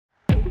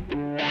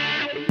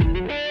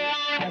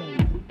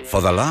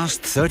For the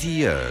last 30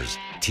 years,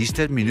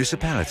 Thisted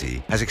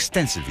Municipality has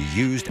extensively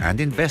used and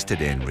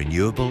invested in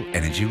renewable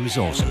energy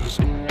resources.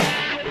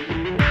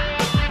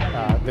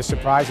 The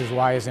surprise is,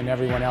 why isn't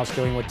everyone else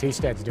doing what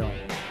Thisted's doing?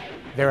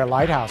 They're a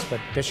lighthouse, but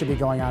this should be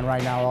going on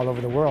right now all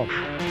over the world.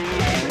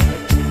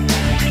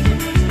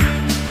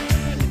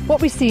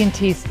 What we see in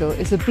Thisted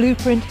is a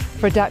blueprint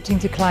for adapting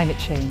to climate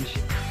change.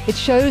 It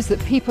shows that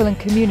people and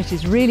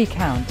communities really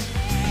count.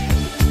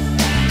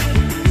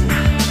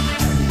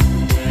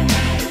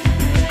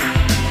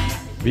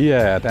 Vi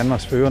er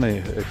Danmarks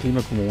førende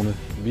klimakommune.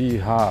 Vi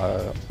har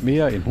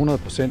mere end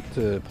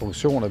 100%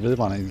 produktion af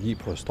vedvarende energi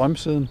på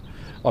strømsiden,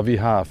 og vi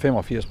har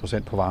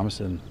 85% på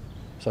varmesiden.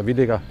 Så vi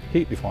ligger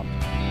helt i front.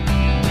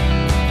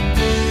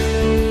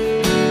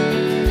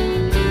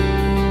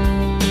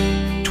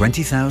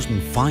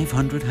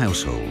 $20,500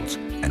 households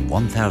and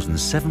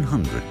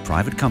 1,700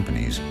 private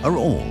companies are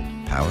all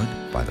powered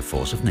by the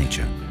force of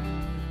nature.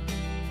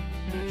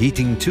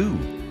 Heating too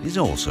is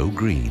also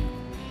green.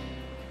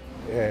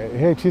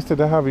 Her i Thisted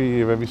der har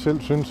vi, hvad vi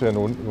selv synes er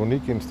en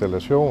unik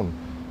installation,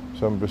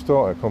 som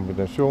består af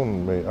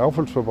kombinationen med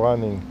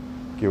affaldsforbrænding,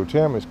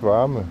 geotermisk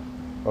varme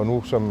og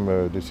nu som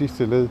det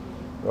sidste led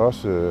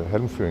også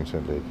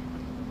halmfyringsanlæg.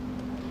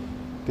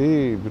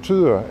 Det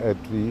betyder, at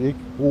vi ikke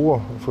bruger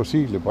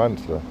fossile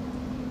brændsler,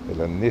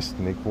 eller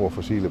næsten ikke bruger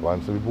fossile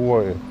brændsler. Vi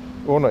bruger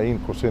under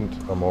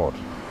 1% om året.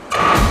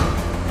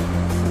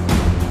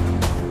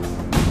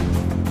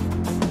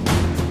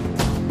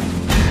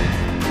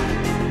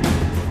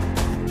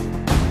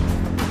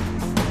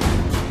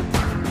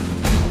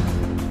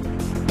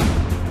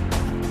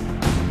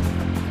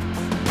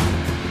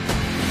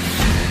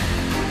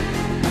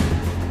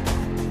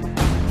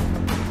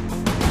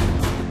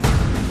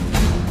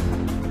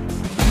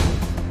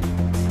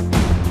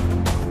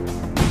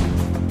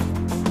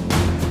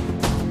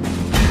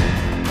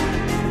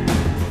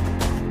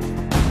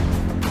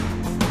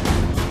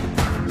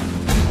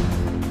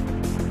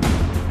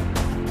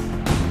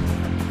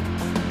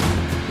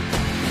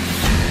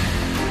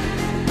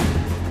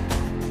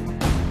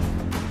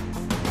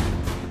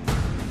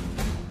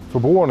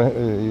 Forbrugerne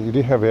i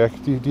det her værk,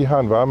 de har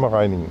en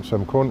varmeregning,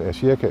 som kun er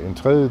cirka en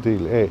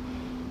tredjedel af,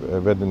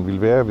 hvad den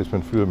ville være, hvis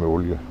man fyrer med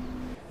olie.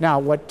 Now,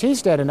 what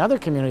Thisted and other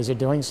communities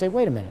are doing, say,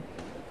 wait a minute,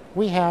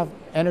 we have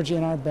energy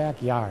in our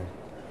backyard.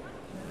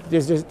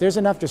 There's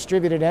enough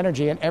distributed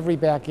energy in every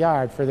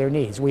backyard for their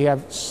needs. We have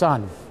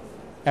sun.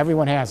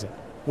 Everyone has it.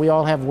 We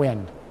all have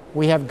wind.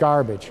 We have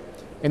garbage.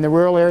 In the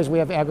rural areas, we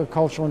have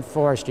agricultural and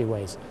forestry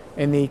waste.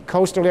 In the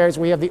coastal areas,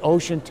 we have the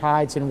ocean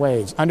tides and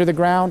waves. Under the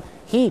ground,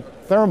 heat,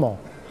 thermal,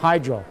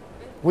 hydro.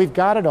 We've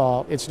got it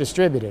all, it's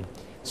distributed.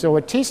 So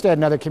what Thisted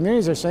and other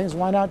communities are saying is,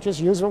 why not just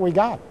use what we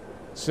got?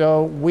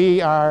 So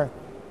we are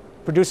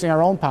producing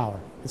our own power.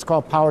 It's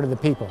called power to the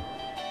people.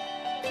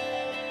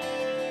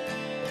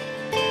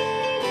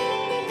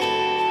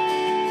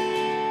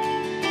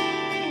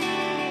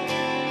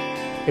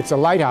 It's a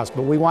lighthouse,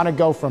 but we want to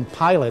go from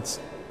pilots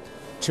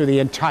to the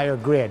entire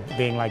grid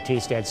being like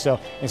Thisted. So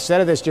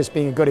instead of this just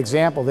being a good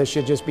example, this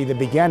should just be the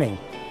beginning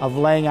of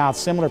laying out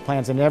similar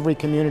plans in every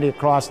community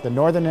across the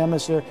northern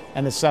hemisphere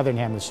and the southern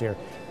hemisphere.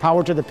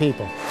 Power to the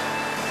people.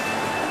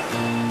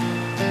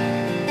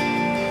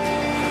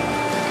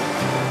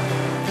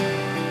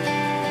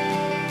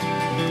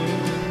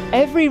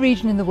 Every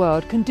region in the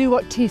world can do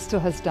what Thisted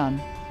has done,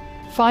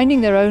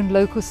 finding their own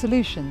local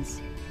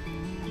solutions.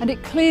 And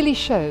it clearly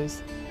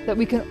shows that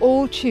we can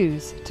all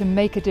choose to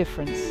make a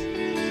difference.